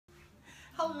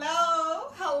Hello,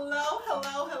 hello,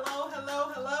 hello, hello,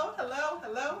 hello, hello, hello,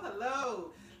 hello,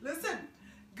 hello. Listen,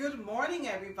 good morning,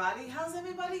 everybody. How's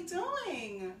everybody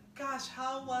doing? Gosh,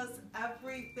 how was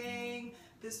everything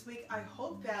this week? I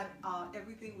hope that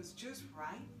everything was just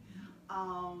right.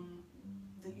 Um,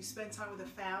 that you spend time with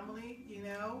the family,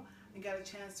 and got a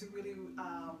chance to really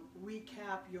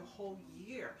recap your whole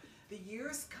year. The year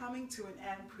is coming to an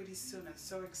end pretty soon. I'm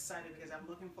so excited because I'm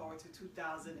looking forward to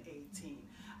 2018.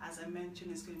 As I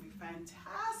mentioned, it's going to be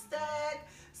fantastic.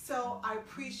 So I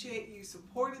appreciate you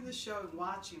supporting the show and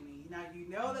watching me. Now you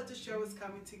know that the show is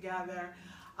coming together.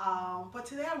 But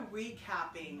today I'm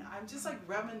recapping. I'm just like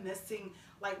reminiscing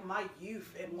like my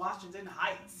youth in Washington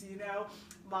Heights,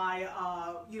 my,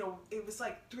 it was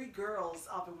like three girls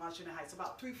up in Washington Heights,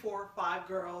 about 3, 4, 5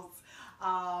 girls.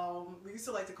 We used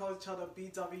to like to call each other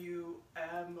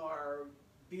BWM or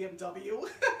BMW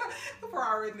for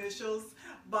our initials,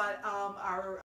 but our